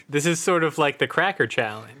This is sort of like the Cracker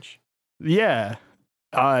Challenge. Yeah.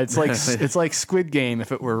 It's like Squid Game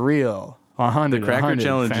if it were real. 100, The Cracker 100,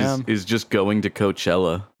 Challenge fam. is just going to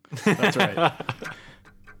Coachella. That's right.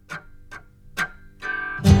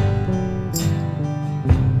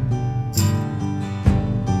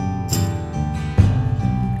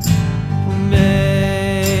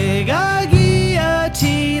 Mega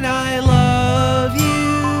guillotine, I love you.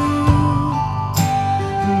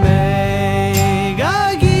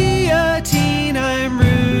 Mega guillotine, I'm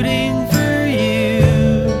rooting for you.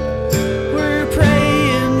 We're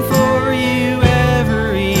praying for you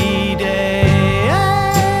every day.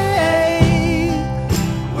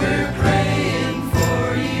 We're praying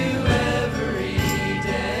for you every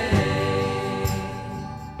day.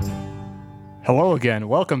 Hello again.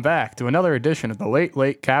 Welcome back to another edition of the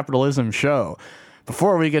Late Capitalism Show.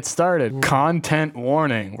 Before we get started, content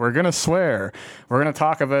warning. We're going to swear. We're going to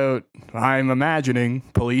talk about, I'm imagining,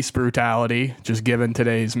 police brutality, just given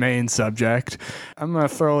today's main subject. I'm going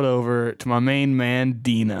to throw it over to my main man,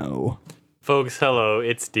 Dino. Folks, hello,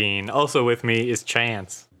 it's Dean. Also with me is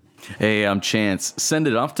Chance. Hey, I'm Chance. Send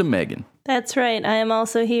it off to Megan. That's right. I am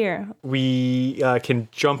also here. We can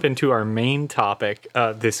jump into our main topic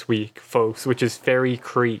this week, folks, which is Fairy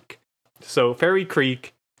Creek. So Fairy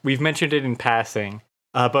Creek, we've mentioned it in passing,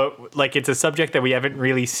 but like it's a subject that we haven't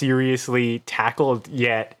really seriously tackled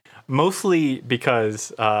yet, mostly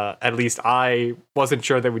because at least I wasn't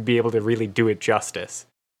sure that we'd be able to really do it justice.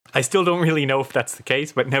 I still don't really know if that's the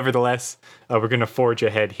case, but nevertheless, we're going to forge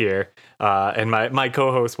ahead here. And my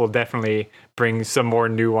co-host will definitely bring some more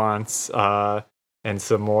nuance and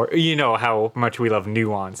some more, you know how much we love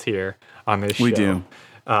nuance here on this show. We do.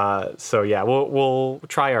 So yeah, we'll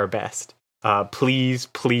try our best. Please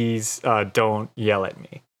don't yell at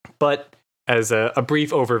me. But as a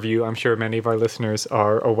brief overview, I'm sure many of our listeners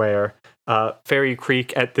are aware, Fairy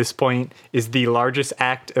Creek at this point is the largest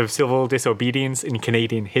act of civil disobedience in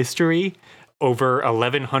Canadian history. Over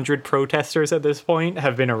 1,100 protesters at this point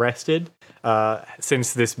have been arrested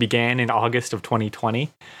since this began in August of 2020.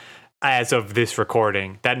 As of this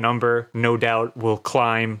recording, that number, no doubt, will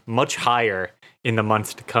climb much higher in the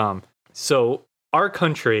months to come. So our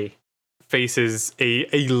country faces a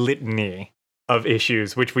litany of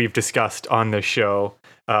issues, which we've discussed on the show.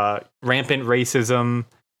 Rampant racism,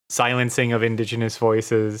 silencing of Indigenous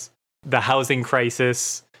voices, the housing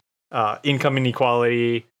crisis, income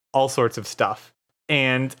inequality, all sorts of stuff.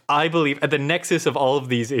 And I believe at the nexus of all of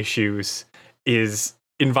these issues is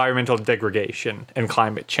environmental degradation and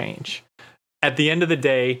climate change. At the end of the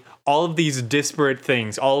day, all of these disparate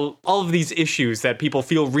things, all of these issues that people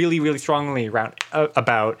feel really, really strongly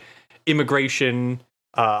about, immigration,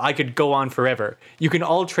 I could go on forever. You can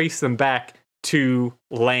all trace them back to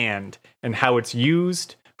land and how it's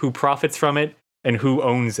used, who profits from it, and who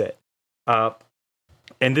owns it.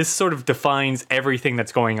 And this sort of defines everything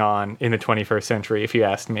that's going on in the 21st century, if you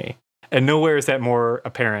ask me. And nowhere is that more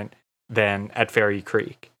apparent than at Fairy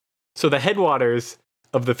Creek. So the headwaters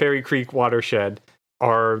of the Fairy Creek watershed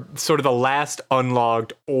are sort of the last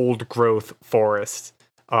unlogged old-growth forests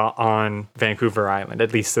on Vancouver Island,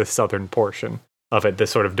 at least the southern portion of it, the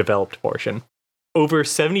sort of developed portion. Over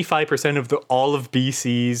 75% of all of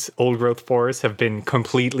BC's old-growth forests have been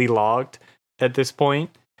completely logged at this point.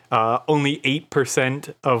 Only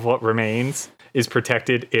 8% of what remains is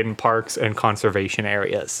protected in parks and conservation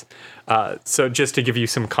areas. So just to give you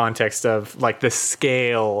some context of like the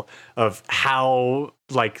scale of how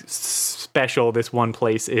like special this one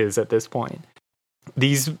place is at this point.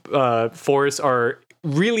 These forests are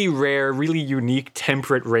really rare, really unique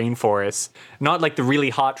temperate rainforests, not like the really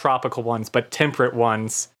hot tropical ones, but temperate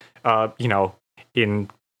ones, in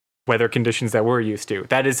weather conditions that we're used to.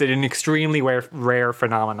 That is an extremely rare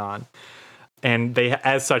phenomenon. And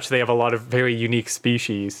as such, they have a lot of very unique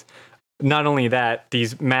species. Not only that,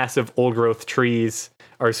 these massive old-growth trees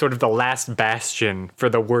are sort of the last bastion for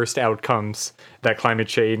the worst outcomes that climate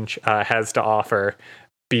change has to offer,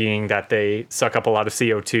 being that they suck up a lot of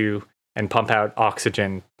CO2 and pump out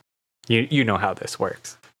oxygen. You know how this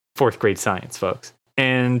works. 4th grade science, folks.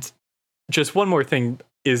 And just one more thing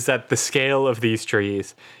is that the scale of these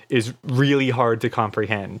trees is really hard to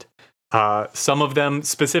comprehend. Some of them,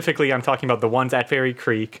 specifically, I'm talking about the ones at Fairy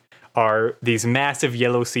Creek, are these massive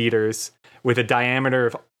yellow cedars with a diameter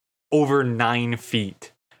of over 9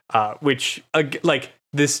 feet, which, like,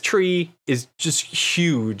 this tree is just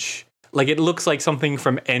huge. Like, it looks like something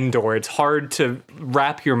from Endor. It's hard to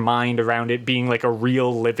wrap your mind around it being like a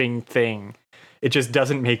real living thing. It just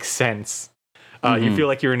doesn't make sense. You feel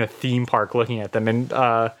like you're in a theme park looking at them. And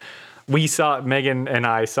Megan and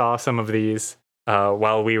I saw some of these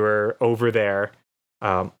while we were over there.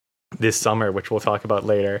 this summer, which we'll talk about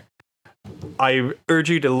later. I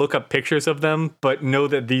urge you to look up pictures of them, but know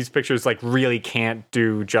that these pictures like really can't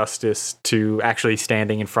do justice to actually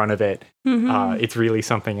standing in front of it. It's really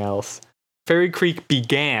something else. Fairy Creek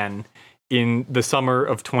began in the summer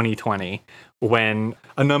of 2020 when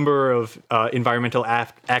a number of environmental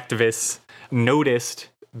activists noticed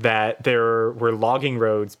that there were logging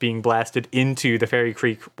roads being blasted into the Fairy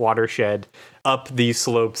Creek watershed up these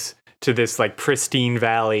slopes to this like pristine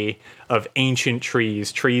valley of ancient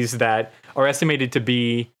trees that are estimated to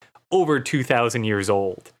be over 2,000 years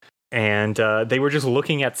old. And they were just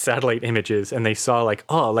looking at satellite images and they saw like,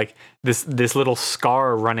 oh, like this little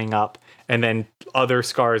scar running up and then other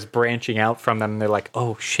scars branching out from them. And they're like,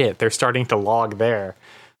 oh shit, they're starting to log there.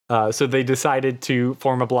 So they decided to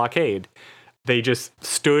form a blockade. They just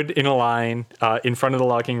stood in a line in front of the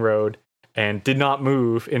logging road and did not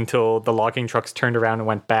move until the logging trucks turned around and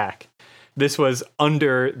went back. This was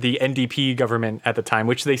under the NDP government at the time,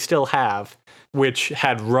 which they still have, which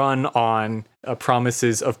had run on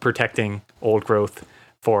promises of protecting old growth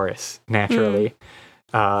forests naturally.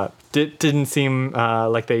 Didn't seem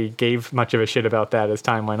like they gave much of a shit about that as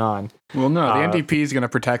time went on. Well, no, the NDP is going to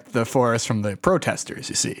protect the forest from the protesters,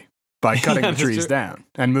 you see, by cutting the trees down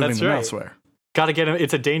and moving them elsewhere. Got to get them.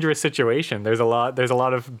 It's a dangerous situation. There's a lot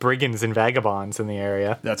of brigands and vagabonds in the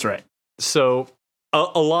area. That's right. So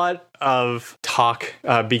a lot of talk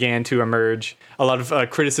began to emerge, a lot of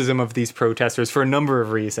criticism of these protesters for a number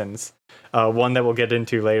of reasons. One that we'll get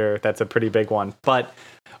into later, that's a pretty big one. But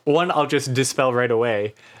one I'll just dispel right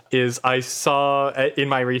away is I saw in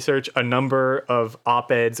my research a number of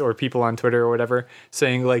op-eds or people on Twitter or whatever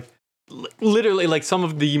saying like, literally like some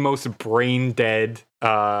of the most brain dead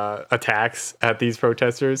attacks at these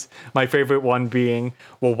protesters. My favorite one being,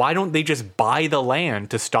 well, why don't they just buy the land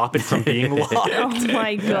to stop it from being logged? Oh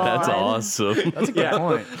my god. That's awesome. That's a good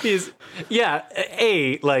point.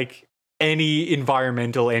 Like any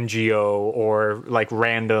environmental NGO or like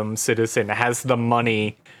random citizen has the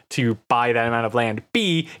money to buy that amount of land.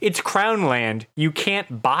 B, it's crown land. You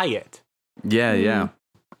can't buy it. Yeah.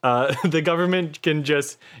 The government can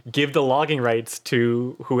just give the logging rights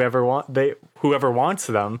to whoever wants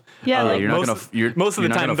them. Yeah, like most of the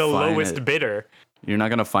time the lowest bidder. You're not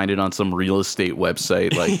gonna find it on some real estate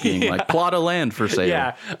website like being like plot of land for sale.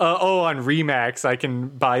 Yeah. On Remax I can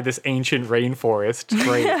buy this ancient rainforest.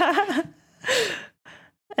 Great.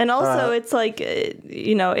 And also, it's like,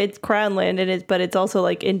 it's crown land, but it's also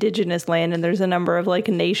like indigenous land, and there's a number of like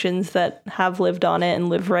nations that have lived on it and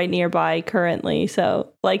live right nearby currently. So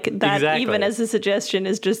like that, even as a suggestion,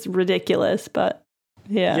 is just ridiculous. But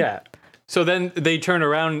yeah. Yeah. So then they turn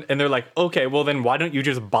around and they're like, okay, well then why don't you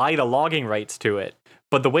just buy the logging rights to it?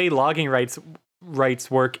 But the way logging rights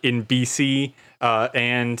work in BC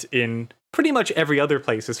and in pretty much every other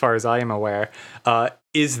place, as far as I am aware,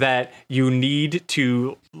 is that you need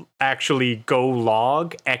to actually go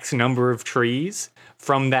log X number of trees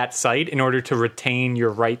from that site in order to retain your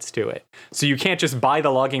rights to it. So you can't just buy the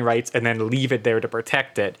logging rights and then leave it there to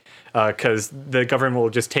protect it, because the government will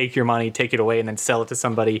just take your money, take it away, and then sell it to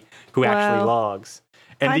somebody who actually logs.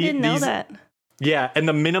 And I didn't know that. Yeah, and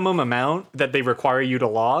the minimum amount that they require you to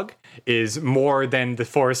log is more than the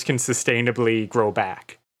forest can sustainably grow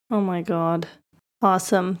back. Oh my god.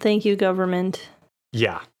 Awesome. Thank you, government.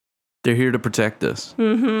 Yeah. They're here to protect us.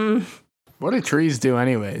 Mm-hmm. What do trees do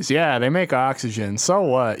anyways? Yeah, they make oxygen. So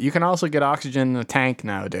what? You can also get oxygen in a tank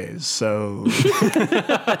nowadays. So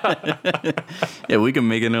Yeah, we can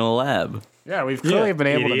make it in a lab. yeah, we've clearly been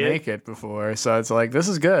able to make it before. So it's like, this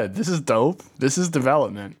is good. This is dope. This is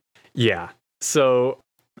development. Yeah. So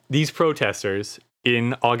these protesters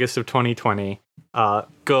in August of 2020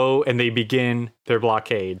 go and they begin their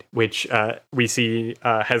blockade, which we see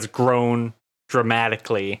has grown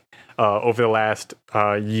dramatically over the last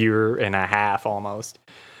year and a half almost.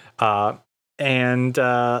 And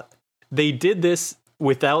they did this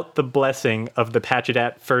without the blessing of the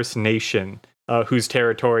Pacheedaht First Nation, whose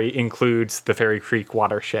territory includes the Fairy Creek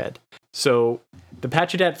watershed. So the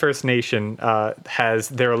Pacheedaht First Nation has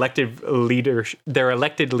their elected leadership,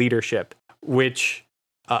 which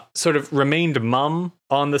sort of remained mum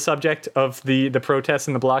on the subject of the protests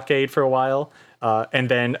and the blockade for a while, and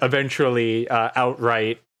then eventually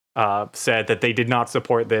outright said that they did not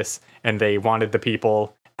support this and they wanted the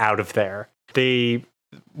people out of there. They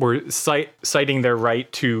were citing their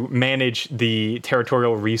right to manage the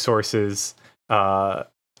territorial resources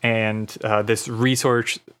and this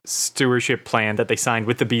resource stewardship plan that they signed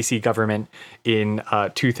with the BC government in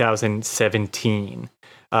 2017.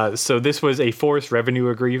 So this was a forest revenue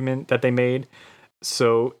agreement that they made.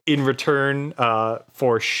 So in return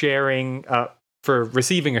for sharing for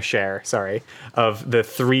receiving a share, of the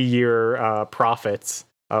 3-year profits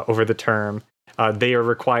over the term, they are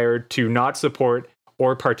required to not support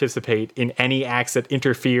or participate in any acts that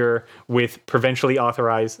interfere with provincially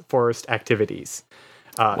authorized forest activities.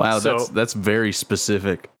 Wow, that's very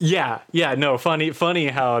specific. Yeah, no, funny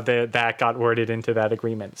how that got worded into that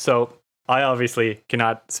agreement. So I obviously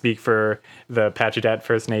cannot speak for the Pacheedaht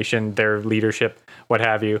First Nation, their leadership, what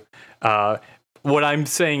have you. What I'm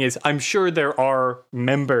saying is I'm sure there are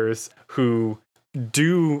members who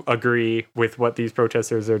do agree with what these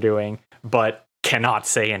protesters are doing, but cannot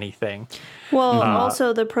say anything. Well,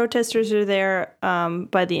 also the protesters are there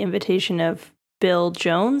by the invitation of Bill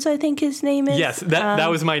Jones, I think his name is. Yes, that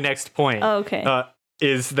was my next point. Oh, okay.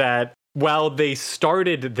 Is that while they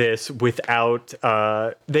started this without,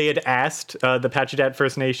 they had asked the Pacheedaht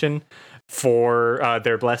First Nation for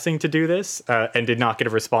their blessing to do this and did not get a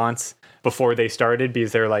response before they started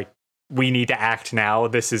because they're like, we need to act now.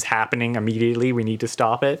 This is happening immediately. We need to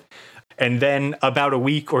stop it. And then about a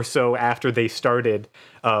week or so after they started,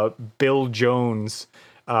 Bill Jones,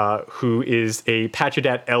 who is a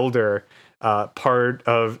Pacheedaht elder, part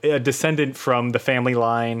of a descendant from the family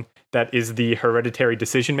line that is the hereditary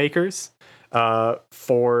decision makers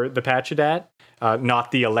for the Pacheedaht,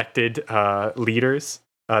 not the elected leaders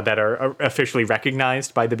that are officially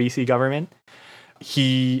recognized by the BC government.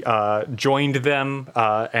 He joined them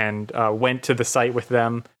and went to the site with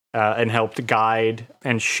them and helped guide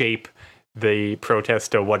and shape the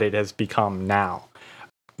protest to what it has become now.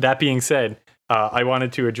 That being said, I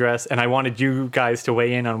wanted to address, and I wanted you guys to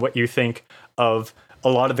weigh in on what you think of a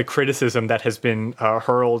lot of the criticism that has been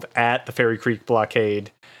hurled at the Fairy Creek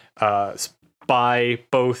blockade by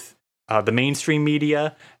both the mainstream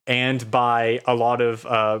media and by a lot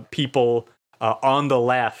of people on the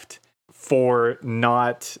left for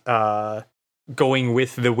not going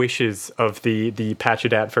with the wishes of the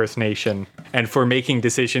Pacheedaht First Nation and for making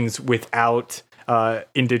decisions without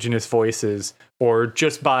Indigenous voices, or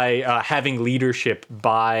just by having leadership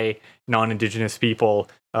by non-Indigenous people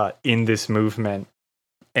in this movement.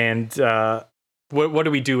 And what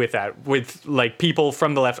do we do with that? With like people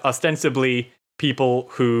from the left, ostensibly people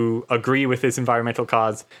who agree with this environmental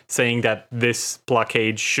cause, saying that this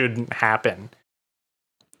blockade shouldn't happen.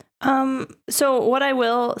 So what I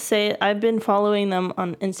will say, I've been following them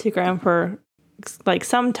on Instagram for like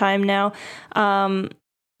some time now.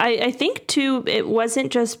 I think too, it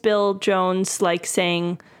wasn't just Bill Jones like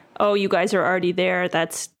saying, oh, you guys are already there.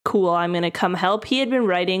 That's cool. I'm going to come help. He had been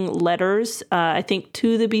writing letters, I think,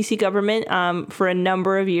 to the BC government for a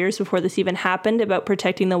number of years before this even happened about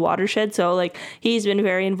protecting the watershed. So like he's been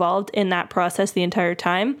very involved in that process the entire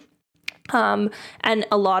time. And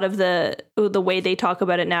a lot of the way they talk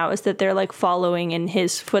about it now is that they're like following in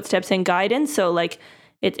his footsteps and guidance. So like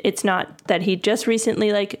it's not that he just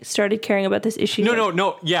recently like started caring about this issue. No.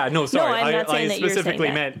 Sorry, I'm not saying I that you're specifically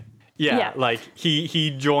saying that. meant like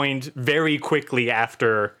he joined very quickly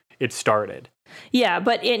after it started. Yeah,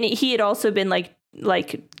 but he had also been like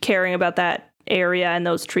caring about that area and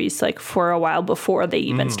those trees like for a while before they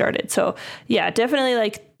even started. So yeah, definitely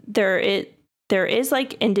like there is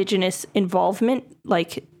like Indigenous involvement,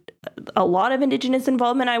 like a lot of Indigenous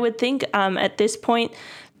involvement, I would think. At this point,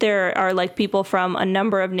 there are like people from a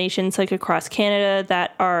number of nations like across Canada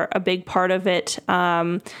that are a big part of it.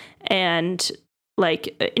 And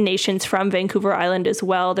like nations from Vancouver Island as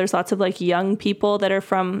well. There's lots of like young people that are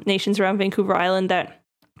from nations around Vancouver Island that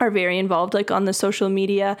are very involved like on the social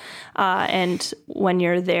media and when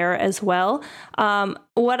you're there as well.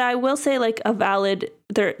 What I will say, like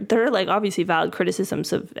there are like obviously valid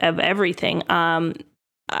criticisms of everything.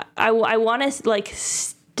 I want to like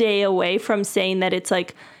stay away from saying that it's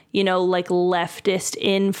like, you know, like leftist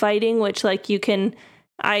infighting, which like you can,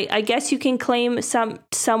 I guess you can claim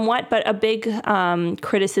somewhat, but a big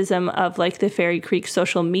criticism of like the Fairy Creek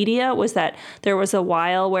social media was that there was a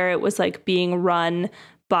while where it was like being run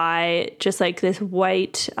by just like this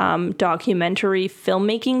white documentary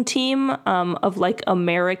filmmaking team of like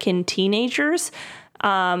American teenagers.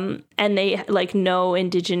 And they like no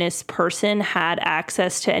Indigenous person had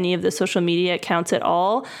access to any of the social media accounts at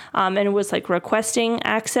all. And was like requesting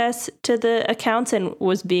access to the accounts and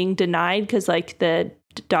was being denied because like the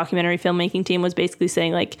documentary filmmaking team was basically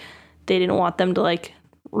saying like they didn't want them to like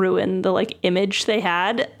ruin the like image they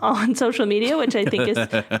had on social media, which I think is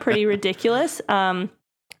pretty ridiculous.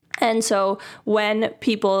 And so when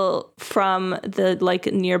people from the like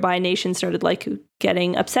nearby nation started like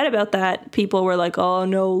getting upset about that, people were like, oh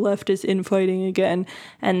no, leftist infighting again.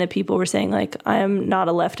 And the people were saying like, I am not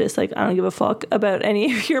a leftist. Like, I don't give a fuck about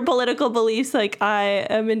any of your political beliefs. Like, I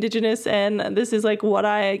am Indigenous and this is like what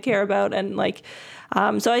I care about. And like,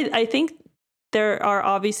 so I think there are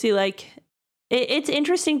obviously like, it's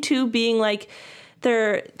interesting too, being like,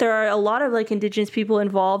 there are a lot of like Indigenous people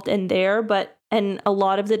involved in there, and a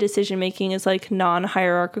lot of the decision making is like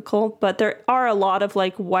non-hierarchical, but there are a lot of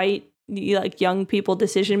like white, like young people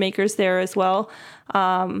decision makers there as well.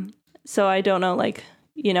 So I don't know, like,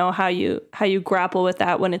 you know, how you grapple with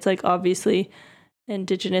that when it's like obviously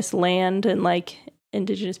Indigenous land and like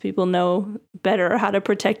Indigenous people know better how to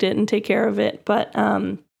protect it and take care of it. But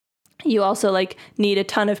you also like need a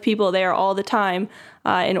ton of people there all the time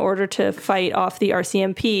in order to fight off the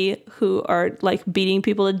RCMP, who are like beating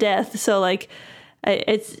people to death. So like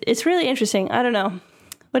it's really interesting. I don't know.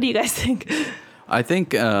 What do you guys think? I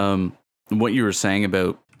think what you were saying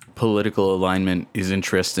about political alignment is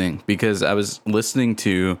interesting, because I was listening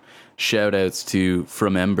to shout outs to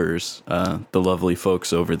From Embers, the lovely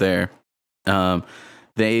folks over there.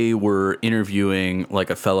 They were interviewing like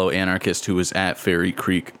a fellow anarchist who was at Fairy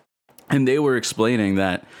Creek. And they were explaining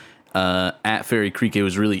that at Fairy Creek, it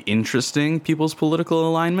was really interesting, people's political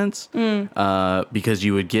alignments, because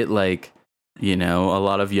you would get like, you know, a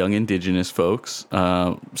lot of young Indigenous folks,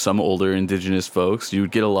 some older Indigenous folks. You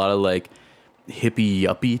would get a lot of like hippie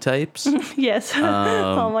yuppie types. Yes.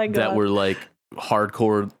 Oh my God. That were like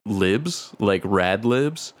hardcore libs, like rad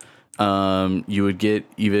libs. You would get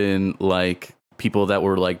even like people that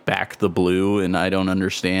were like back the blue and I don't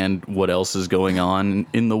understand what else is going on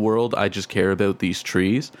in the world. I just care about these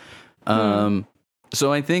trees. So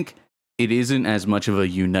I think it isn't as much of a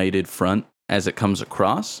united front as it comes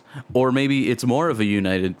across, or maybe it's more of a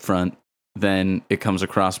united front than it comes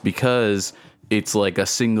across, because it's like a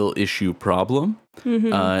single issue problem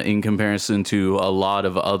in comparison to a lot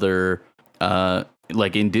of other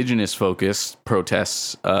like Indigenous focused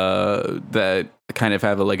protests that kind of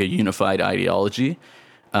have like a unified ideology.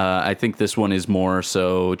 I think this one is more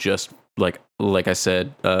so just like I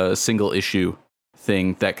said, a single issue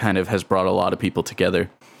thing that kind of has brought a lot of people together.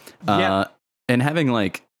 And having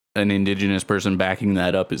like an Indigenous person backing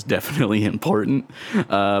that up is definitely important.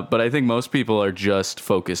 But I think most people are just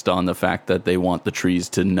focused on the fact that they want the trees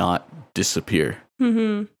to not disappear.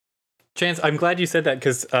 Chance, I'm glad you said that,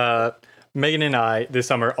 because Megan and I this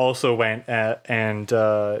summer also went and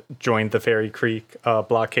joined the Fairy Creek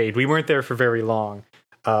blockade. We weren't there for very long,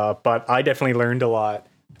 but I definitely learned a lot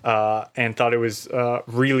and thought it was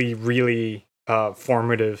really, really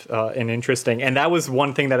formative and interesting. And that was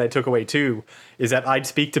one thing that I took away too, is that I'd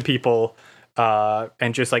speak to people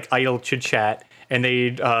and just like idle chit chat, and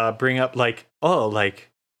they'd bring up like, oh, like,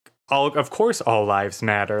 of course all lives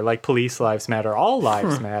matter, like police lives matter, all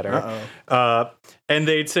lives matter. And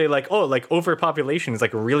they'd say like, oh, like overpopulation is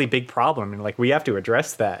like a really big problem and like we have to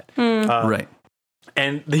address that. Right.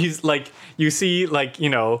 And these, like, you see, like, you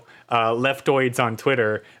know, leftoids on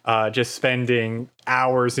Twitter just spending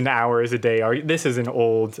hours and hours a day. This is an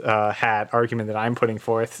old hat argument that I'm putting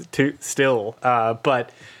forth to still.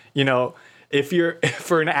 But, you know, if you're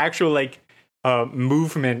for an actual, like,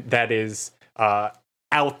 movement that is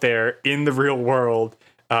out there in the real world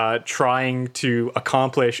trying to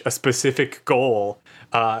accomplish a specific goal,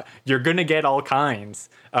 you're going to get all kinds.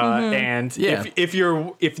 And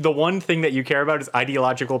if the one thing that you care about is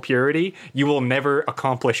ideological purity, you will never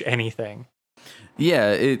accomplish anything.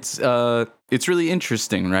 Yeah, it's really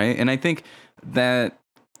interesting, right? And I think that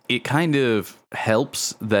it kind of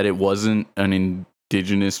helps that it wasn't an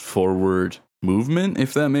Indigenous forward movement,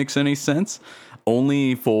 if that makes any sense.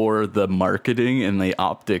 Only for the marketing and the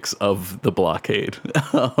optics of the blockade.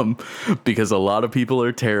 Because a lot of people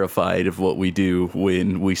are terrified of what we do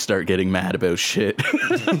when we start getting mad about shit.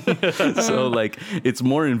 So, like, it's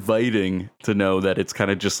more inviting to know that it's kind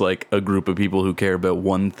of just like a group of people who care about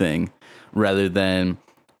one thing, rather than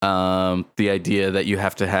the idea that you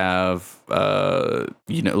have to have,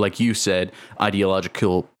 you know, like you said,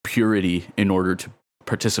 ideological purity in order to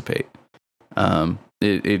participate.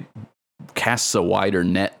 It casts a wider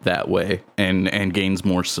net that way and gains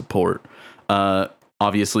more support.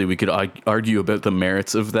 Obviously, we could argue about the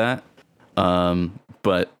merits of that,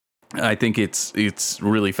 but I think it's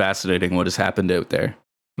really fascinating what has happened out there.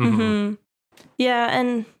 Yeah,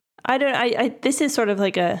 and I this is sort of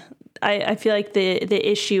like I feel like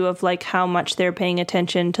the issue of like how much they're paying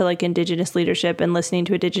attention to like Indigenous leadership and listening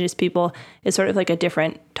to Indigenous people is sort of like a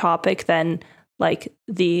different topic than like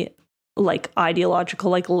the like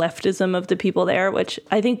ideological like leftism of the people there, which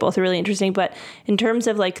I think both are really interesting. But in terms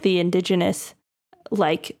of like the Indigenous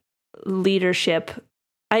like leadership,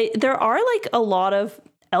 there are like a lot of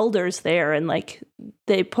elders there, and like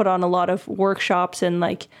they put on a lot of workshops and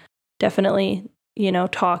like definitely, you know,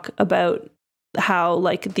 talk about how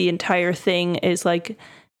like the entire thing is like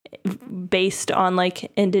based on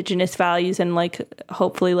like Indigenous values and like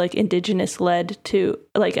hopefully like Indigenous led to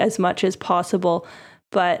like as much as possible.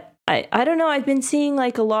 But I don't know, I've been seeing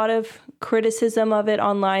like a lot of criticism of it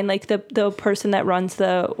online. Like the person that runs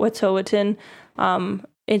the Wet'suwet'en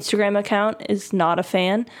Instagram account is not a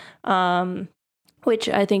fan, which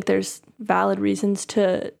I think there's valid reasons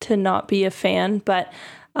to not be a fan. But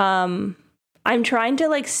I'm trying to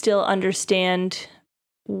like still understand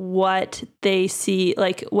what they see,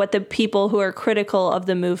 like what the people who are critical of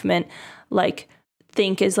the movement like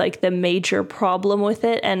think is like the major problem with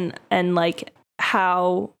it, and like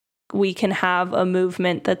how we can have a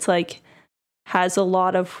movement that's like has a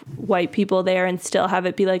lot of white people there and still have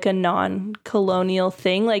it be like a non-colonial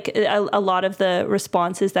thing. Like a lot of the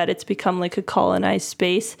response is that it's become like a colonized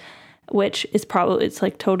space, which is probably, it's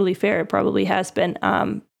like totally fair. It probably has been.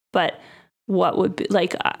 But what would be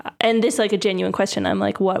like, and this like a genuine question, I'm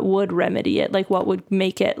like, what would remedy it? Like what would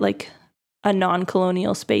make it like a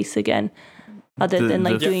non-colonial space again? Other than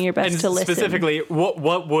like doing your best and to listen. Specifically,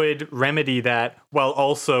 what would remedy that while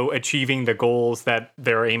also achieving the goals that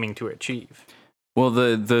they're aiming to achieve? Well,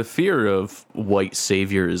 the fear of white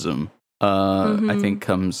saviorism, I think,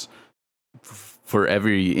 comes for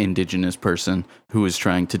every Indigenous person who is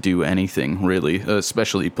trying to do anything, really,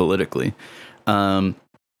 especially politically.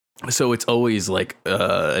 So it's always like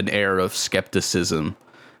an air of skepticism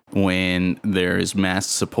when there is mass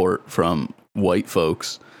support from white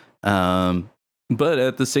folks. But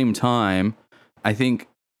at the same time, I think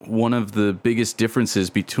one of the biggest differences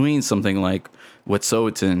between something like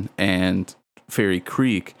Wet'suwet'en and Fairy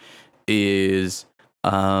Creek is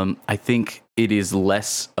I think it is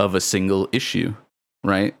less of a single issue,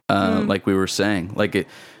 right? Like we were saying, like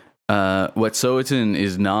Wet'suwet'en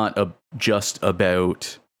is not just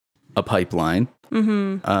about a pipeline.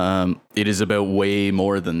 It is about way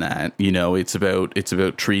more than that. You know, it's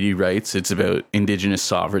about treaty rights. It's about Indigenous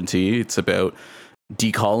sovereignty. It's about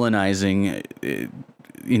decolonizing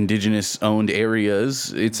Indigenous owned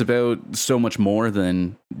areas. It's about so much more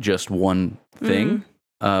than just one thing.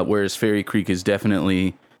 Whereas Fairy Creek is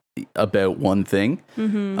definitely about one thing.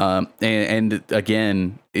 And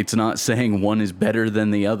again, it's not saying one is better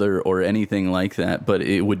than the other or anything like that, but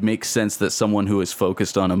it would make sense that someone who is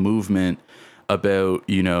focused on a movement about,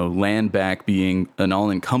 you know, land back being an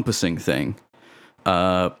all-encompassing thing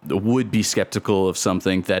would be skeptical of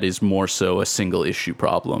something that is more so a single issue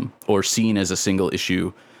problem, or seen as a single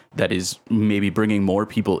issue that is maybe bringing more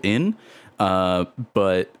people in.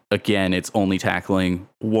 But again, it's only tackling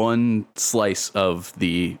one slice of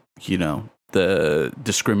the, you know, the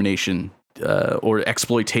discrimination or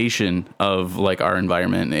exploitation of like our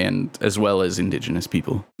environment, and as well as Indigenous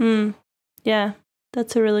people. Yeah,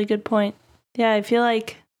 that's a really good point. Yeah, I feel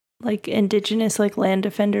like Indigenous like land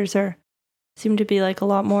defenders seem to be like a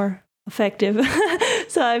lot more effective.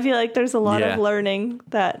 So I feel like there's a lot of learning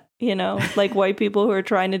that, you know, like white people who are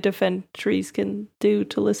trying to defend trees can do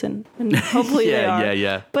to listen, and hopefully they are.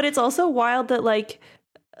 Yeah. But it's also wild that like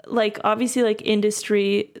obviously like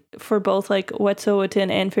industry for both like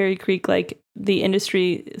Wet'suwet'en and Fairy Creek, like the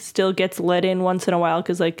industry still gets let in once in a while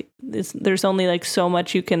because like there's only like so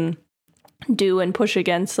much you can do and push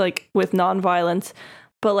against like with nonviolence.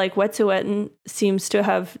 But like Wet'suwet'en seems to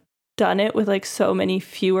have done it with like so many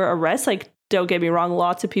fewer arrests. Like, don't get me wrong,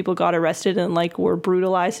 lots of people got arrested and like were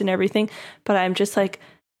brutalized and everything, but I'm just like,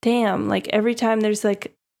 damn, like every time there's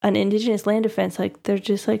like an Indigenous land defense, like they're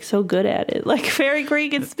just like so good at it. Like Fairy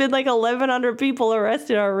Creek, it's been like 1,100 people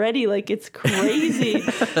arrested already. Like it's crazy.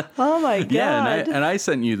 Oh my god. Yeah, and I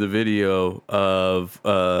sent you the video of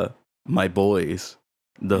my boys,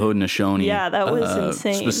 the Haudenosaunee. Yeah, that was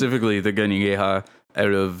insane. Specifically the Kanien'kehá:ka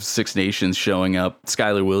out of Six Nations showing up.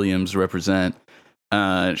 Skylar Williams represent,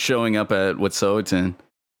 showing up at Wet'suwet'en,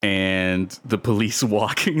 and the police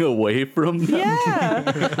walking away from them. Yeah.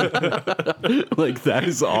 Like, that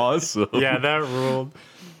is awesome. Yeah, that ruled.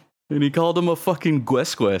 And he called him a fucking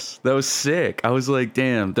Gwesquess. That was sick. I was like,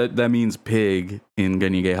 damn, that means pig in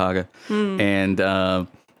Kanien'kehá:ka. And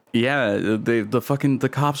yeah, the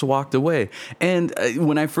cops walked away. And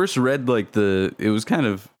when I first read like it was kind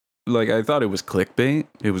of like, I thought it was clickbait.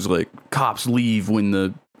 It was like, cops leave when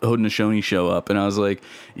the Haudenosaunee show up, and I was like,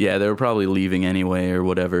 yeah, they were probably leaving anyway or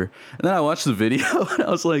whatever. And then I watched the video and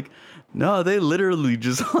I was like, No, they literally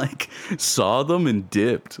just like saw them and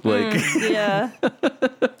dipped. Like Yeah.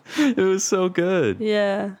 it was so good.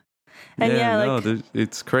 Yeah. And yeah,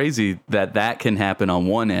 it's crazy that can happen on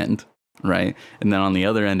one end, right? And then on the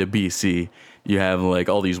other end of BC, you have like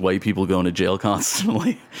all these white people going to jail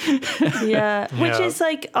constantly. yeah. Which Yeah. is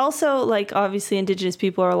like also like obviously Indigenous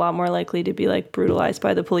people are a lot more likely to be like brutalized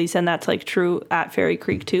by the police, and that's like true at Fairy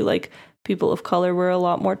Creek too. Like people of color were a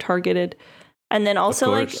lot more targeted. And then also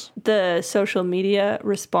like course. the social media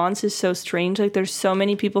response is so strange. Like there's so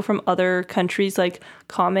many people from other countries like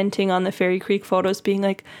commenting on the Fairy Creek photos being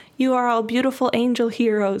like, "You are all beautiful angel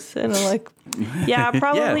heroes." And I'm like, yeah,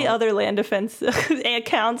 probably Yeah. other land defense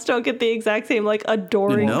accounts don't get the exact same like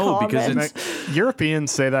adoring No, because comments. Like, Europeans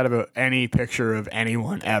say that about any picture of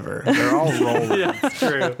anyone ever. They're all rolling. Yeah, it's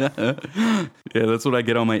true. Yeah, that's what I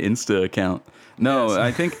get on my Insta account. No,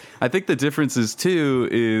 I think the difference is too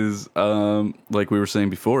is like we were saying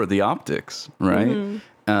before, the optics, right?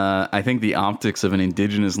 I think the optics of an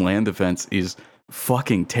indigenous land defense is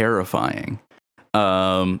fucking terrifying.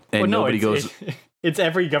 And Well, no, nobody it's, goes. it's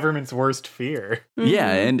every government's worst fear. Yeah,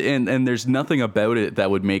 and there's nothing about it that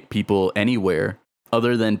would make people anywhere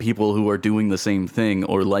other than people who are doing the same thing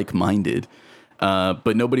or like-minded.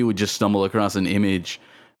 But nobody would just stumble across an image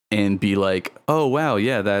and be like, "Oh wow,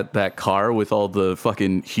 yeah, that car with all the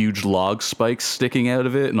fucking huge log spikes sticking out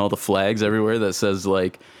of it and all the flags everywhere that says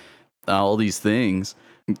like all these things."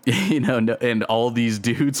 You know, and all these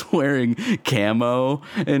dudes wearing camo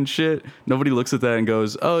and shit. Nobody looks at that and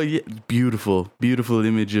goes, "Oh yeah, beautiful, beautiful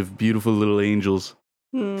image of beautiful little angels."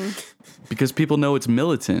 Because people know it's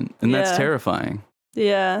militant, and that's Yeah. terrifying.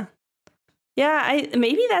 Yeah. Yeah, I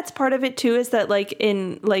maybe that's part of it too, is that like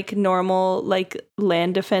in like normal like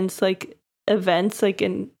land defense like events like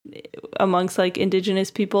in amongst like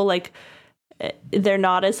Indigenous people, like they're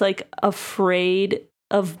not as like afraid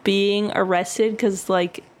of being arrested because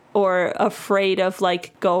like or afraid of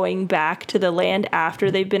like going back to the land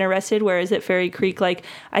after they've been arrested, whereas at Fairy Creek, like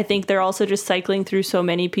I think they're also just cycling through so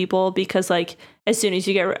many people because like as soon as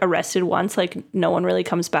you get arrested once, like no one really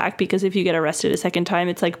comes back, because if you get arrested a second time,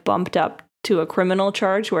 it's like bumped up to a criminal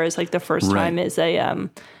charge, whereas like the first Right. time is a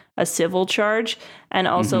civil charge. And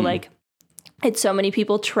also like it's so many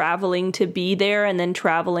people traveling to be there and then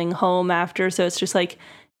traveling home after, so it's just like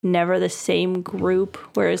never the same group,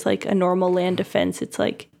 whereas like a normal land defense, it's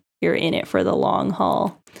like you're in it for the long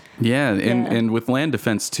haul. Yeah, and Yeah. and with land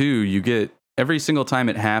defense too, you get every single time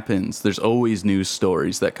it happens, there's always news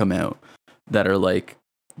stories that come out that are like,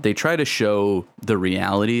 they try to show the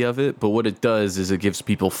reality of it, but what it does is it gives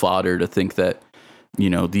people fodder to think that, you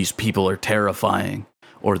know, these people are terrifying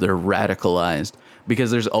or they're radicalized, because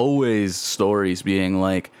there's always stories being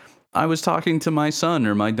like, I was talking to my son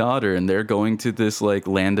or my daughter and they're going to this like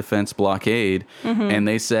land defense blockade and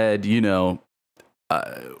they said, you know,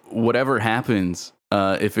 whatever happens,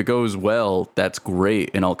 if it goes well, that's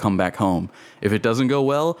great and I'll come back home. If it doesn't go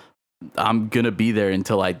well, I'm going to be there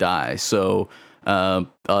until I die. So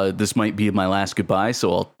this might be my last goodbye,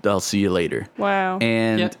 so I'll see you later. Wow.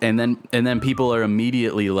 And then people are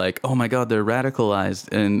immediately like, oh my God, they're radicalized.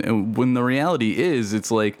 And when the reality is,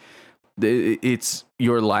 it's like, it's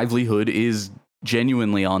your livelihood is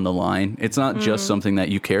genuinely on the line. It's not just something that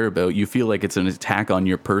you care about. You feel like it's an attack on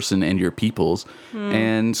your person and your people's.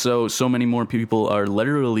 And so many more people are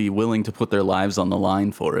literally willing to put their lives on the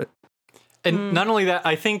line for it. And not only that,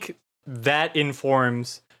 I think that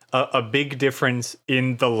informs a big difference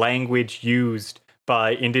in the language used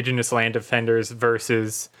by Indigenous land defenders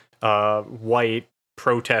versus white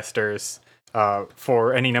protesters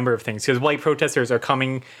for any number of things. Because white protesters are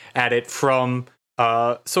coming at it from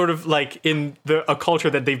sort of like in a culture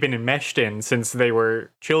that they've been enmeshed in since they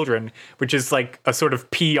were children, which is like a sort of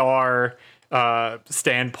PR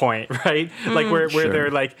standpoint, right? Like where Sure.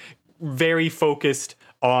 they're like very focused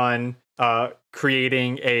on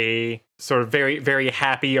creating a sort of very, very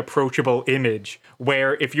happy, approachable image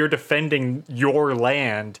where if you're defending your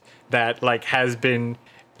land that like has been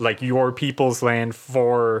like your people's land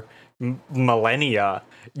for millennia,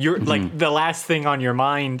 you're like the last thing on your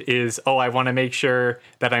mind is, oh, I want to make sure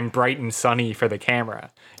that I'm bright and sunny for the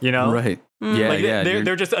camera, you know? Right. Yeah, Like yeah.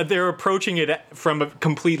 they're approaching it from a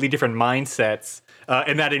completely different mindsets,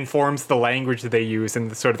 and that informs the language that they use and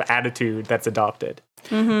the sort of attitude that's adopted.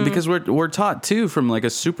 Because we're taught too from like a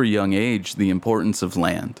super young age the importance of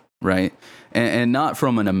land, right? And not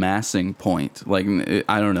from an amassing point. Like,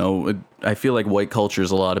 I don't know, I feel like white culture is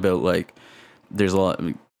a lot about like, there's a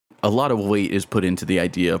lot of weight is put into the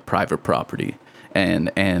idea of private property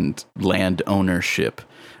and land ownership.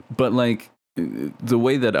 But like the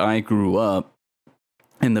way that I grew up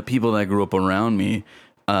and the people that grew up around me,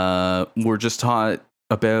 we're just taught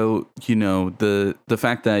about, the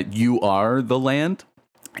fact that you are the land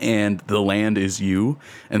and the land is you,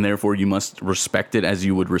 and therefore you must respect it as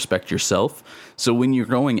you would respect yourself. So when you're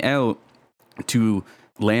going out to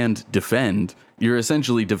land defend, you're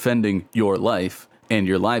essentially defending your life and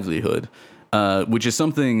your livelihood, which is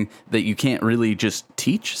something that you can't really just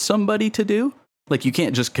teach somebody to do. Like, you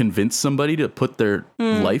can't just convince somebody to put their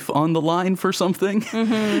life on the line for something.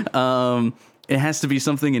 It has to be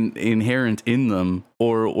something inherent in them,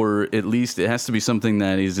 or at least it has to be something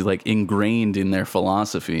that is like ingrained in their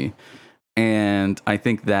philosophy. And I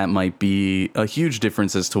think that might be a huge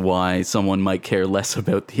difference as to why someone might care less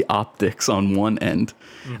about the optics on one end,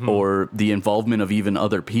 or the involvement of even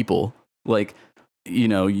other people. Like,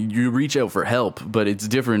 you reach out for help, but it's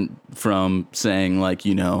different from saying, like,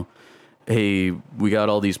 hey, we got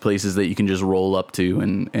all these places that you can just roll up to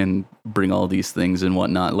and bring all these things and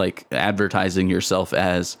whatnot, like advertising yourself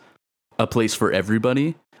as a place for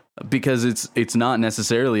everybody, because it's not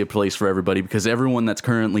necessarily a place for everybody, because everyone that's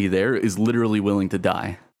currently there is literally willing to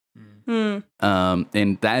die. And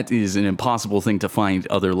that is an impossible thing to find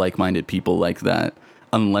other like-minded people like that,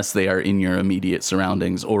 unless they are in your immediate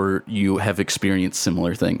surroundings or you have experienced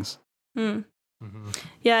similar things.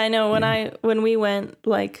 Yeah, I know. When we went,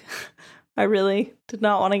 like, I really did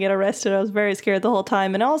not want to get arrested. I was very scared the whole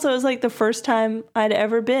time. And also, it was like the first time I'd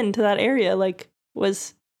ever been to that area, like,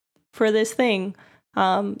 was for this thing.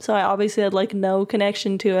 So I obviously had, like, no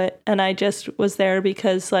connection to it. And I just was there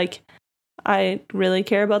because, like, I really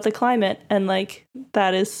care about the climate. And, like,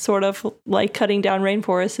 that is sort of like cutting down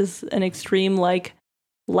rainforests is an extreme, like,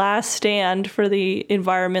 last stand for the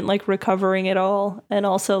environment, like recovering it all. And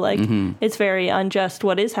also, like, it's very unjust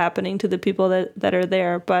what is happening to the people that are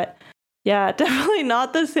there. But yeah, definitely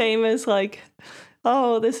not the same as, like,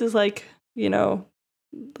 oh, this is, like,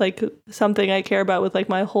 like something I care about with, like,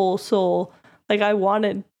 my whole soul. Like, I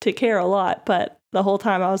wanted to care a lot, but the whole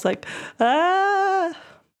time I was like, ah.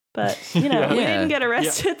 But, we didn't get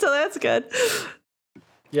arrested, so that's good.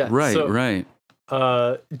 Yeah. Right, so, right.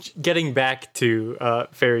 Getting back to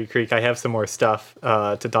Fairy Creek, I have some more stuff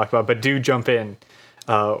to talk about, but do jump in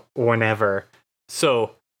whenever.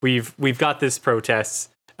 So we've got this protest.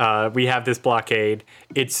 We have this blockade.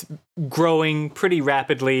 It's growing pretty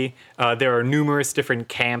rapidly. There are numerous different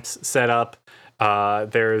camps set up.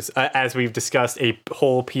 There's, as we've discussed, a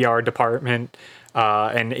whole PR department,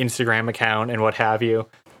 an Instagram account, and what have you.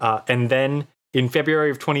 And then in February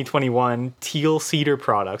of 2021, Teal Cedar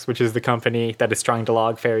Products, which is the company that is trying to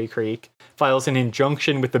log Fairy Creek, files an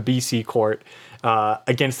injunction with the BC court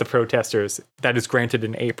against the protesters that is granted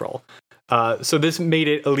in April. So this made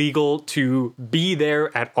it illegal to be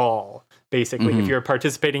there at all, basically. If you're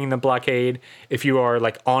participating in the blockade, if you are,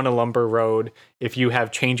 like, on a lumber road, if you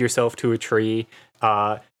have chained yourself to a tree,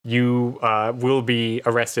 you will be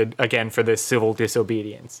arrested again for this civil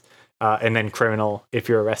disobedience, and then criminal if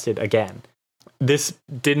you're arrested again. This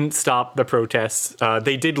didn't stop the protests.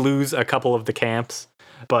 They did lose a couple of the camps,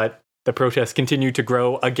 but the protests continued to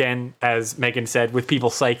grow again, as Megan said, with people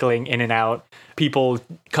cycling in and out, people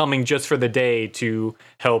coming just for the day to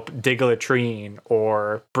help dig a latrine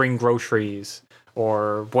or bring groceries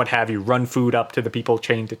or what have you, run food up to the people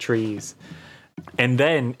chained to trees. And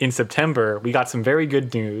then in September, we got some very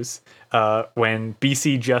good news when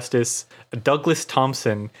BC Justice Douglas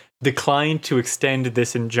Thompson declined to extend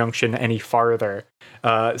this injunction any farther,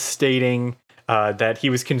 stating that he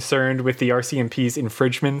was concerned with the RCMP's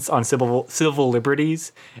infringements on civil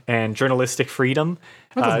liberties and journalistic freedom.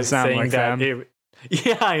 That doesn't sound like them.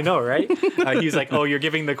 Yeah, I know, right? He was like, oh, you're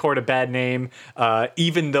giving the court a bad name.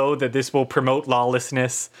 Even though that this will promote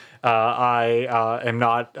lawlessness, I am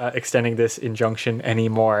not extending this injunction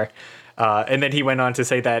anymore. And then he went on to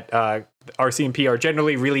say that RCMP are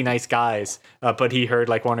generally really nice guys, but he heard,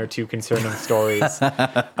 like, one or two concerning stories.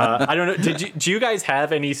 I don't know. Do you guys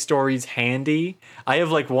have any stories handy? I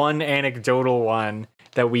have, like, one anecdotal one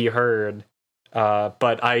that we heard.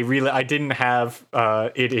 But I didn't have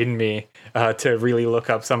it in me to really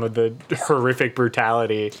look up some of the horrific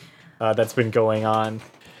brutality that's been going on.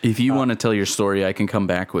 If you want to tell your story, I can come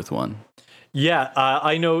back with one. Yeah,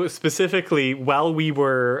 I know specifically while we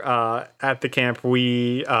were at the camp,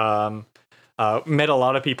 we met a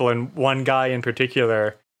lot of people, and one guy in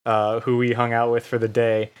particular who we hung out with for the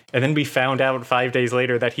day. And then we found out 5 days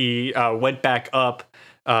later that he went back up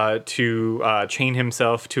to chain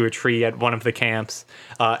himself to a tree at one of the camps,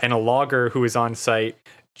 and a logger who was on site,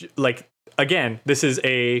 like, again, this is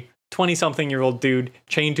a 20-something-year-old dude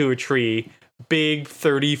chained to a tree, big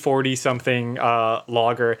 30, 40-something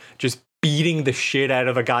logger, just beating the shit out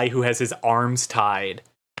of a guy who has his arms tied.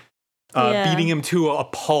 beating him to a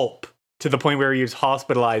pulp to the point where he was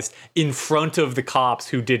hospitalized in front of the cops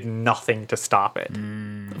who did nothing to stop it.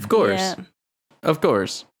 Of course. Yeah. Of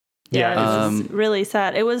course. Yeah, it was really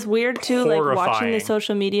sad. It was weird too, like watching the Horrifying.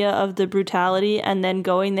 social media of the brutality and then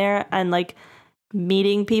going there and like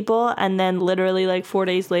meeting people and then literally like 4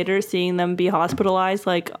 days later seeing them be hospitalized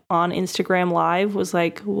like on Instagram Live was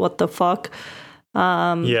like, what the fuck?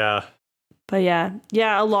 Yeah. But yeah,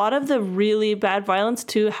 a lot of the really bad violence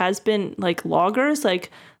too has been like loggers.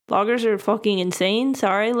 Like loggers are fucking insane.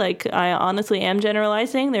 Sorry, like I honestly am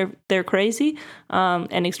generalizing. They're crazy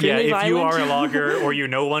and extremely Yeah, if you violent. are a logger or you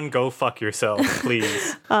know one, go fuck yourself,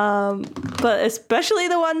 please. But especially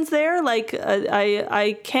the ones there, like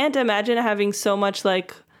I can't imagine having so much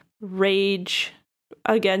like rage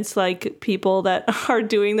against like people that are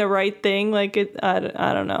doing the right thing. Like I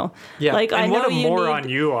don't know. Yeah, like and I know what a you moron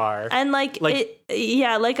need, you are. and like Like-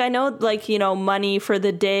 like I know like, you know, money for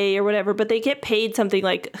the day or whatever, but they get paid something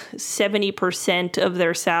like 70% of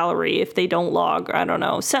their salary if they don't log. I don't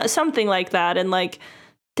know, something like that. And like,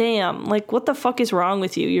 damn, like what the fuck is wrong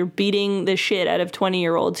with you? You're beating the shit out of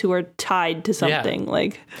 20-year-olds who are tied to something.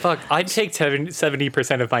 Like, Fuck, I'd take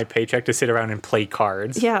 70% of my paycheck to sit around and play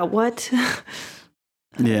cards. yeah, what?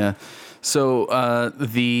 Yeah. So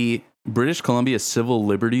the British Columbia Civil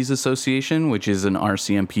Liberties Association, which is an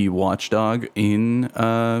RCMP watchdog in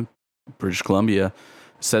British Columbia,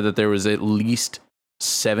 said that there was at least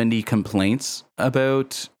 70 complaints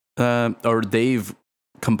about, or they've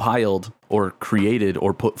compiled or created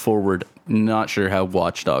or put forward, not sure how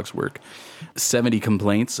watchdogs work, 70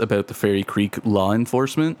 complaints about the Fairy Creek law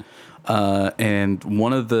enforcement. And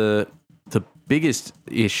one of the biggest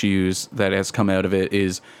issues that has come out of it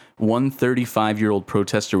is one 35-year-old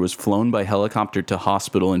protester was flown by helicopter to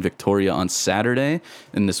hospital in Victoria on Saturday,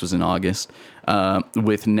 and this was in August,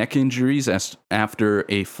 with neck injuries after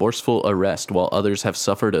a forceful arrest, while others have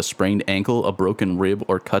suffered a sprained ankle, a broken rib,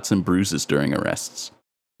 or cuts and bruises during arrests.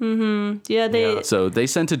 Yeah, they So they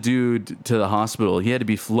sent a dude to the hospital. He had to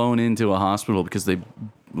be flown into a hospital because they,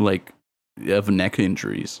 like, have neck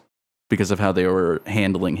injuries because of how they were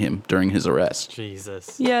handling him during his arrest.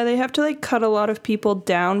 Jesus. Yeah, they have to like cut a lot of people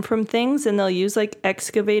down from things, and they'll use like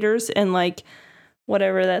excavators and like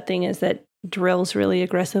whatever that thing is that drills really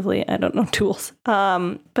aggressively. I don't know, tools.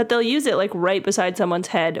 But they'll use it like right beside someone's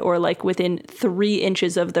head or like within 3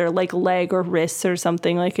 inches of their like leg or wrists or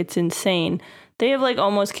something. Like it's insane. They have like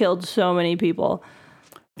almost killed so many people.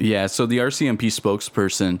 Yeah, so the RCMP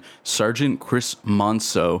spokesperson, Sergeant Chris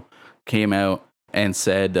Monso, came out and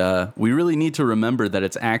said, we really need to remember that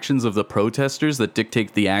it's actions of the protesters that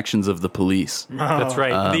dictate the actions of the police. That's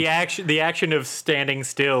right. The action of standing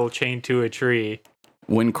still chained to a tree.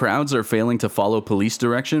 When crowds are failing to follow police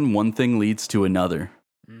direction, one thing leads to another.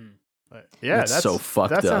 Yeah, That's so fucked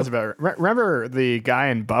That sounds up. about right. Remember the guy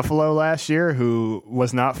in Buffalo last year who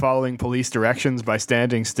was not following police directions by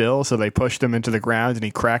standing still, so they pushed him into the ground and he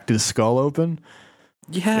cracked his skull open?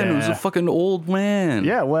 Yeah, and it was Yeah. a fucking old man.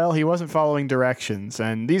 Yeah, well, he wasn't following directions.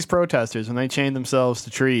 And these protesters, when they chain themselves to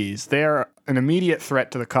trees, they are an immediate threat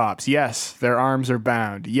to the cops. Yes, their arms are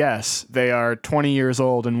bound. Yes, they are 20 years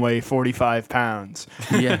old and weigh 45 pounds.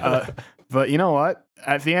 Yeah. But you know what?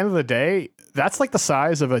 At the end of the day, that's like the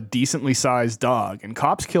size of a decently sized dog. And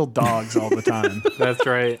cops kill dogs all the time. That's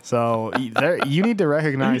right. So you need to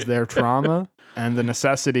recognize their trauma and the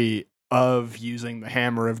necessity of using the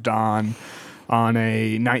hammer of dawn on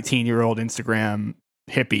a 19-year-old Instagram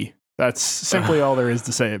hippie. That's simply all there is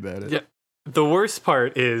to say about it. Yeah. The worst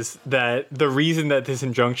part is that the reason that this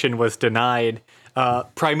injunction was denied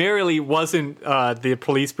primarily wasn't the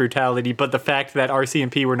police brutality, but the fact that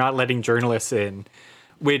RCMP were not letting journalists in,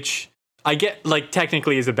 which I get, like,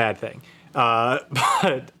 technically is a bad thing.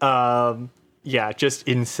 But yeah, just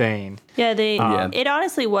insane. Yeah, Yeah. it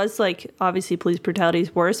honestly was like obviously police brutality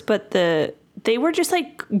is worse, but they were just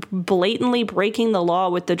like blatantly breaking the law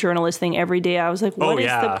with the journalist thing every day. I was like, what is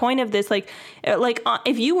the point of this? Like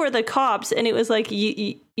if you were the cops and it was like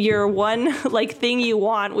your one like thing you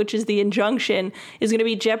want, which is the injunction, is going to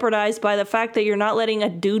be jeopardized by the fact that you're not letting a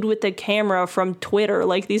dude with the camera from Twitter.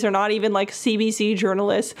 Like these are not even like CBC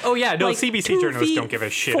journalists. Oh yeah, no, like, CBC 2 journalists feet don't give a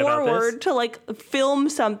shit about forward this. to like film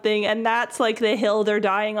something, and that's like the hill they're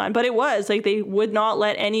dying on. But it was like they would not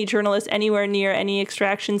let any journalist anywhere near any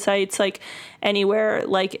extraction sites, like anywhere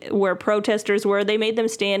like where protesters were. They made them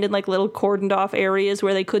stand in like little cordoned off areas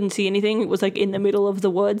where they couldn't see anything. It was like in the middle of the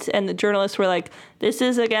woods, and the journalists were like, "This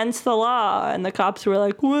is against the law," and the cops were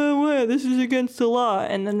like, "What? This is against the law."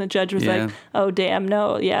 And then the judge was Yeah. like, "Oh damn,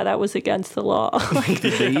 no, yeah, that was against the law." Like,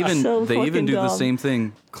 They even so they even fucking do the dumb. same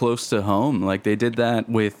thing close to home. Like they did that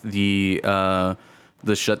with the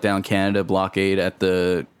the Shutdown Canada blockade at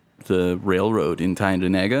the railroad in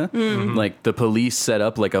Tyendinaga. Like the police set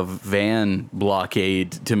up like a van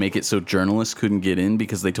blockade to make it so journalists couldn't get in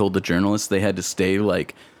because they told the journalists they had to stay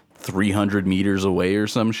like 300 meters away or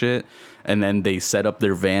some shit. And then they set up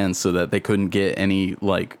their vans so that they couldn't get any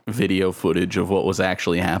like video footage of what was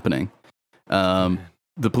actually happening.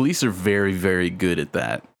 The police are very, very good at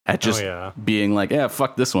that. At just being like, yeah,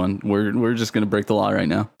 fuck this one. We're just gonna break the law right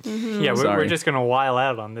now. Yeah, we're just gonna while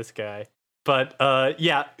out on this guy. But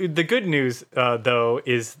yeah, the good news though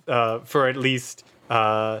is for at least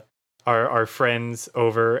our friends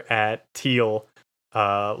over at Teal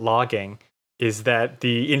Logging is that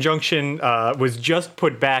the injunction was just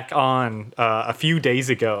put back on a few days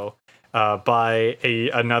ago by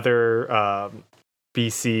another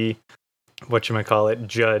BC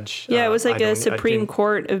judge. Yeah, it was like a Supreme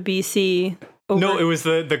Court of BC. No, it was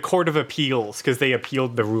the Court of Appeals because they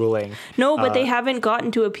appealed the ruling. No, but they haven't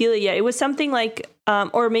gotten to appeal it yet. It was something like,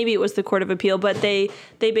 or maybe it was the Court of Appeal, but they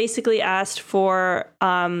basically asked for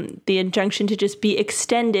the injunction to just be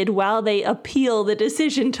extended while they appeal the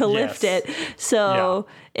decision to lift it. So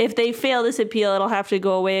if they fail this appeal, it'll have to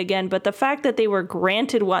go away again. But the fact that they were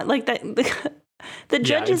granted one, like that, the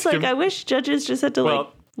judge is like, I wish judges just had to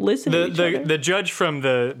listen to each other. The judge from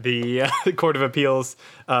the Court of Appeals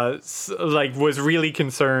was really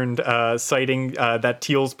concerned, citing that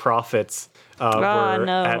Teal's profits were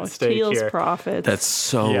at stake Teal's here. profits. That's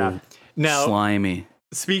so slimy.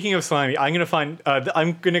 Speaking of slimy, I'm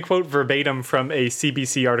gonna quote verbatim from a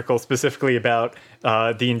CBC article specifically about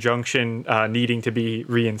the injunction needing to be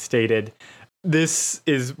reinstated. This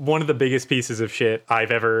is one of the biggest pieces of shit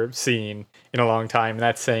I've ever seen in a long time, and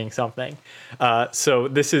that's saying something. So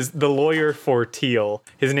this is the lawyer for Teal.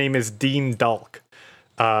 His name is Dean Dulk.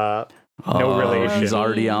 No relation. He's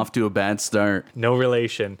already off to a bad start. No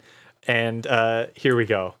relation. And here we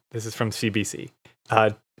go. This is from CBC.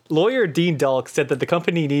 Lawyer Dean Dulk said that the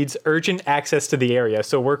company needs urgent access to the area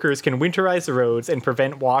so workers can winterize the roads and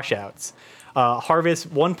prevent washouts.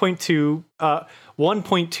 Harvest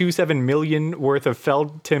 1.27 million worth of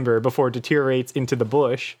felled timber before it deteriorates into the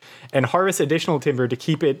bush, and harvest additional timber to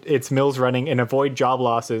keep its mills running and avoid job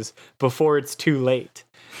losses before it's too late.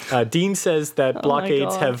 Dean says that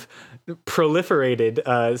blockades have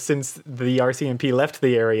proliferated since the RCMP left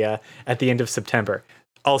the area at the end of September.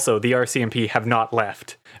 Also, the RCMP have not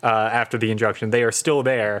left after the injunction. They are still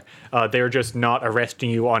there. They're just not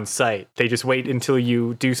arresting you on site. They just wait until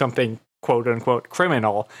you do something quote unquote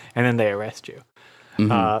criminal, and then they arrest you.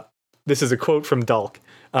 This is a quote from Dulk.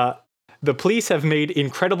 The police have made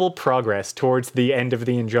incredible progress towards the end of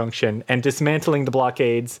the injunction and dismantling the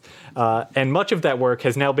blockades, and much of that work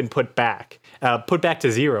has now been put back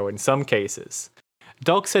to zero in some cases.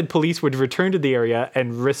 Dulk said police would return to the area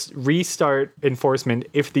and restart enforcement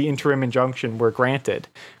if the interim injunction were granted.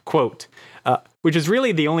 Quote, which is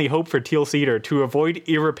really the only hope for Teal Cedar to avoid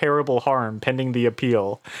irreparable harm pending the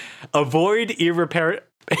appeal. Avoid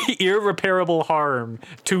irreparable harm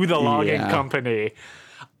to the logging company.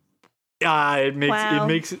 It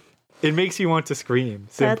makes you want to scream,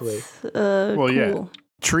 simply. That's, cool.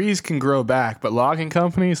 Trees can grow back, but logging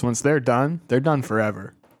companies, once they're done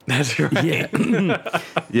forever. That's right.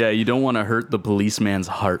 Yeah, you don't want to hurt the policeman's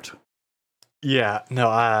heart. Yeah,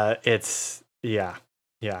 no, it's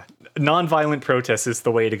nonviolent protest is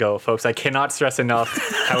the way to go, folks. I cannot stress enough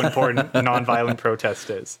how important nonviolent protest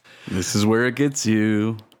is. This is where it gets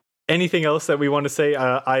you. Anything else that we want to say?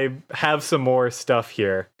 I have some more stuff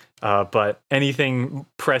here, but anything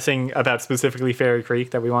pressing about specifically Fairy Creek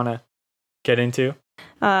that we want to get into?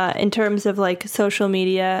 In terms of like social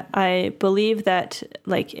media, I believe that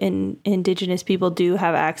like Indigenous people do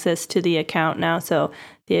have access to the account now, so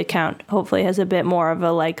the account hopefully has a bit more of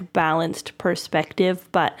a like balanced perspective.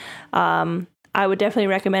 But I would definitely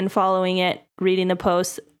recommend following it, reading the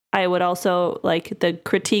posts. I would also like the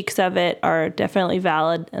critiques of it are definitely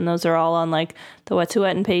valid, and those are all on like the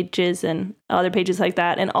Wet'suwet'en pages and other pages like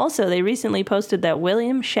that. And also, they recently posted that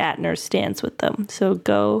William Shatner stands with them, so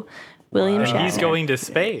go. William Shatner. He's going to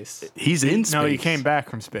space. He's in space. No, he came back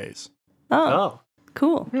from space. Oh.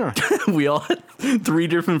 Cool. Yeah. We all had 3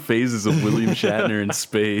 different phases of William Shatner in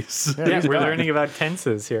space. Yeah, we're learning about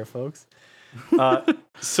tenses here, folks.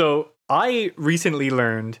 So I recently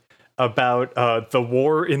learned about the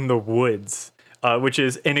War in the Woods, which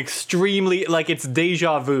is an extremely, like, it's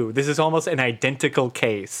deja vu. This is almost an identical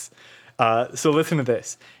case. So listen to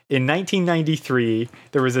this. In 1993,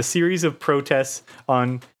 there was a series of protests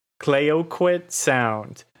on Clayoquot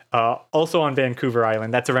Sound, also on Vancouver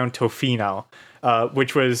Island. That's around Tofino,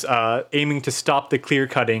 which was aiming to stop the clear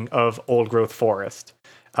cutting of old growth forest.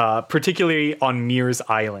 particularly on Mears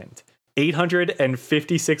Island.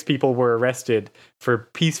 856 people were arrested for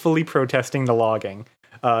peacefully protesting the logging,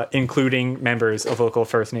 including members of local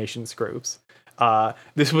First Nations groups.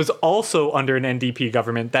 This was also under an NDP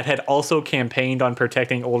government that had also campaigned on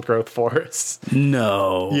protecting old growth forests.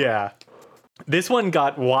 No. Yeah. This one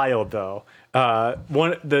got wild, though.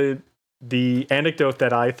 The anecdote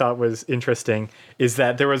that I thought was interesting is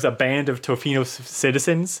that there was a band of Tofino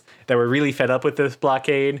citizens that were really fed up with this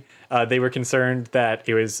blockade. They were concerned that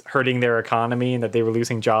it was hurting their economy and that they were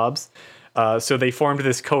losing jobs. So they formed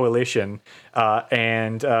this coalition,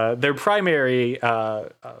 and their primary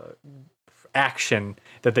action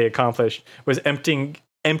that they accomplished was emptying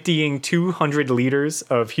 200 liters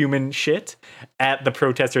of human shit at the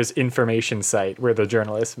protesters' information site where the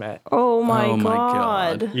journalists met. Oh my Oh my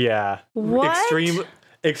god. God. Yeah. What?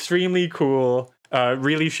 Extremely cool.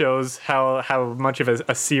 Really shows how much of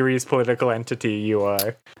a serious political entity you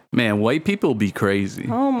are. Man, white people be crazy.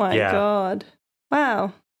 Oh my Yeah. god.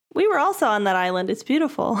 Wow. We were also on that island. It's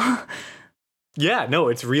beautiful. Yeah, no,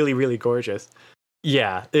 it's really, really gorgeous.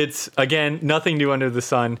 Yeah, it's, again, nothing new under the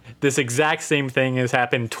sun. This exact same thing has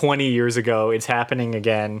happened 20 years ago. It's happening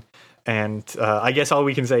again. And I guess all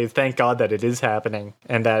we can say is thank God that it is happening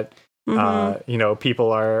and that,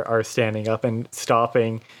 people are standing up and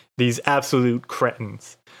stopping these absolute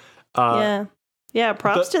cretins. Yeah. Yeah.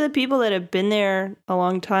 Props to the people that have been there a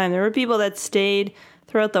long time. There were people that stayed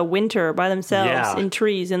throughout the winter by themselves Yeah. in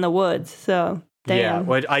trees in the woods. So, damn. Yeah,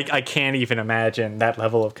 well, I can't even imagine that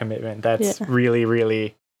level of commitment. That's Yeah. really,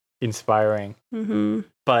 really inspiring. Mm-hmm.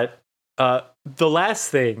 But the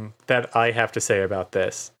last thing that I have to say about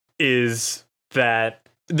this is that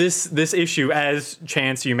this issue, as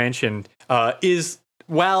Chance you mentioned, is,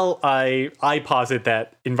 while I posit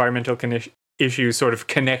that environmental issues sort of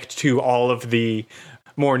connect to all of the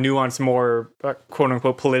more nuanced, more quote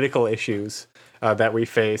unquote political issues that we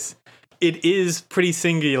face, it is pretty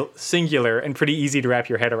singular and pretty easy to wrap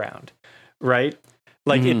your head around, right?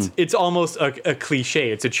 Like it's almost a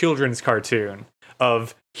cliche. It's a children's cartoon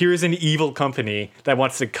of here's an evil company that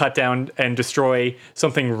wants to cut down and destroy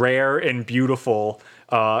something rare and beautiful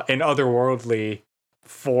and otherworldly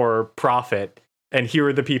for profit, and here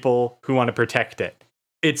are the people who want to protect it.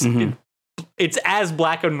 It's as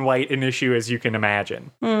black and white an issue as you can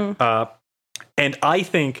imagine. And I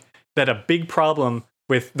think that a big problem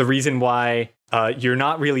with the reason why you're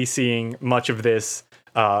not really seeing much of this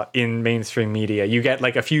in mainstream media. You get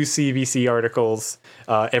like a few CBC articles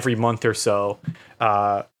every month or so.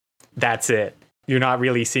 That's it. You're not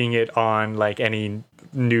really seeing it on like any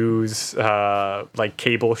news, like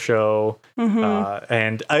cable show.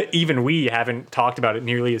 And even we haven't talked about it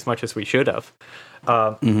nearly as much as we should have.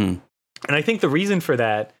 And I think the reason for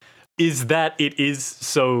that is that it is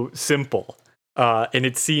so simple. And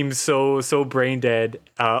it seems so brain dead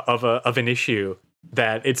of an issue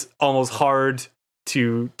that it's almost hard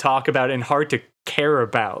to talk about and hard to care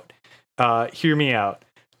about. Hear me out,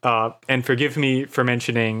 and forgive me for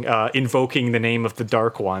mentioning invoking the name of the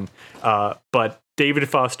Dark One, but David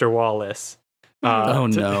Foster Wallace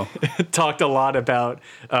talked a lot about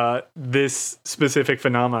this specific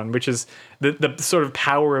phenomenon, which is the sort of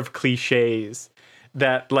power of cliches.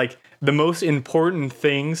 That like the most important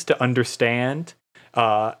things to understand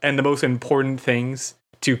and the most important things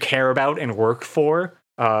to care about and work for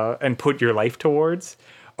and put your life towards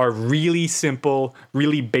are really simple,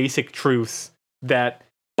 really basic truths that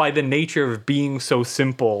by the nature of being so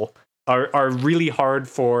simple are really hard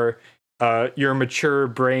for your mature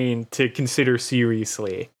brain to consider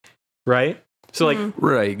seriously, right? So like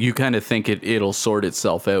right, you kind of think it'll sort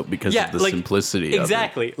itself out because of the simplicity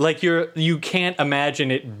exactly. of it. Like you can't imagine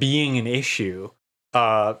it being an issue.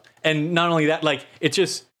 And not only that, like it's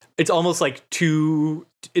almost like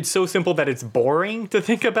it's so simple that it's boring to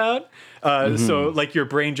think about. So like your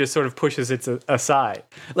brain just sort of pushes it aside.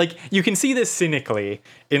 Like you can see this cynically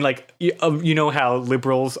in like, you know how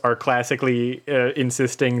liberals are classically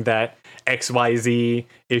insisting that XYZ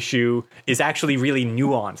issue is actually really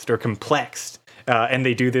nuanced or complex. And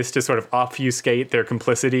they do this to sort of obfuscate their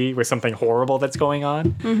complicity with something horrible that's going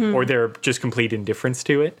on, or their just complete indifference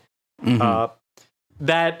to it.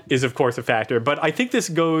 That is, of course, a factor. But I think this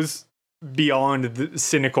goes beyond the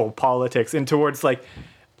cynical politics and towards like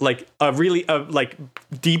a really like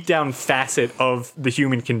deep down facet of the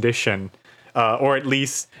human condition, or at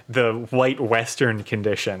least the white Western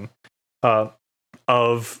condition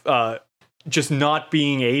of just not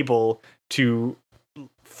being able to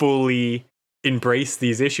fully embrace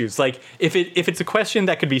these issues. Like if it's a question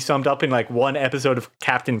that could be summed up in like one episode of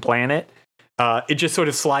Captain Planet, it just sort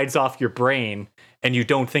of slides off your brain and you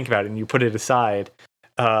don't think about it and you put it aside.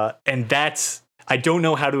 And that's, I don't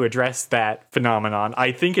know how to address that phenomenon.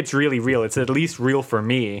 I think it's really real. It's at least real for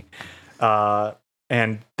me.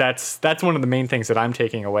 And that's one of the main things that I'm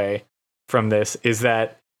taking away from this, is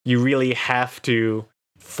that you really have to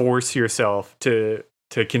force yourself to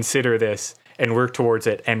consider this and work towards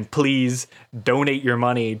it. And please donate your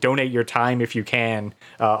money, donate your time if you can.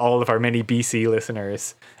 All of our many BC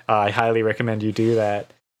listeners, I highly recommend you do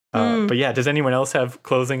that. But yeah, does anyone else have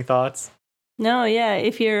closing thoughts? No, yeah.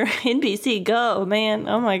 If you're in BC, go, man.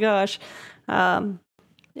 Oh my gosh.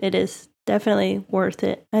 It is definitely worth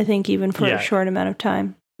it. I think even for a short amount of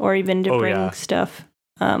time, or even to bring stuff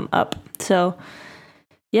up. So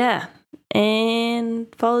yeah. And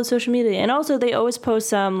follow social media. And also they always post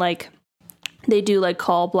some like, they do like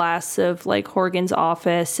call blasts of like Horgan's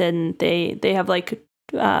office, and they have like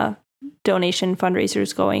donation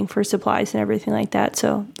fundraisers going for supplies and everything like that.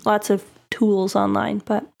 So lots of tools online,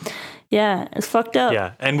 but yeah, it's fucked up.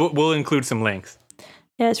 Yeah, and we'll include some links.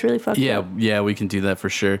 Yeah, it's really fucked up. Yeah, we can do that for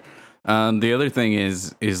sure. The other thing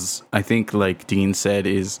is I think, like Dean said,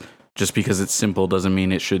 is just because it's simple doesn't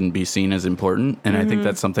mean it shouldn't be seen as important. And I think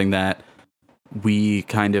that's something that we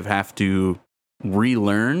kind of have to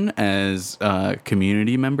relearn as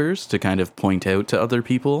community members, to kind of point out to other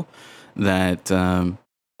people that,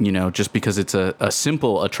 just because it's a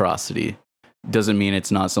simple atrocity doesn't mean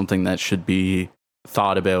it's not something that should be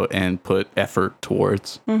thought about and put effort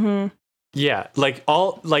towards. Mm-hmm. Yeah,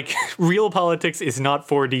 real politics is not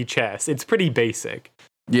 4D chess. It's pretty basic.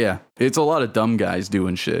 Yeah, it's a lot of dumb guys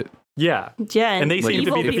doing shit. Yeah. Yeah, and they seem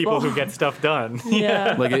to be the people evil who get stuff done.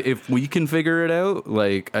 Yeah. Like, if we can figure it out,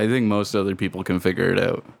 like, I think most other people can figure it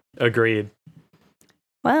out. Agreed.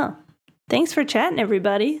 Well, thanks for chatting,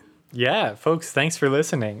 everybody. Yeah, folks, thanks for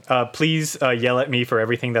listening. Please yell at me for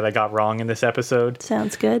everything that I got wrong in this episode.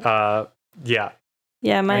 Sounds good. Yeah.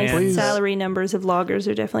 Yeah, my And- salary numbers of loggers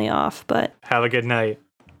are definitely off, but Have a good night.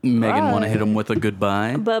 Megan, want to Bye. hit him with a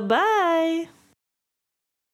goodbye? bye-bye.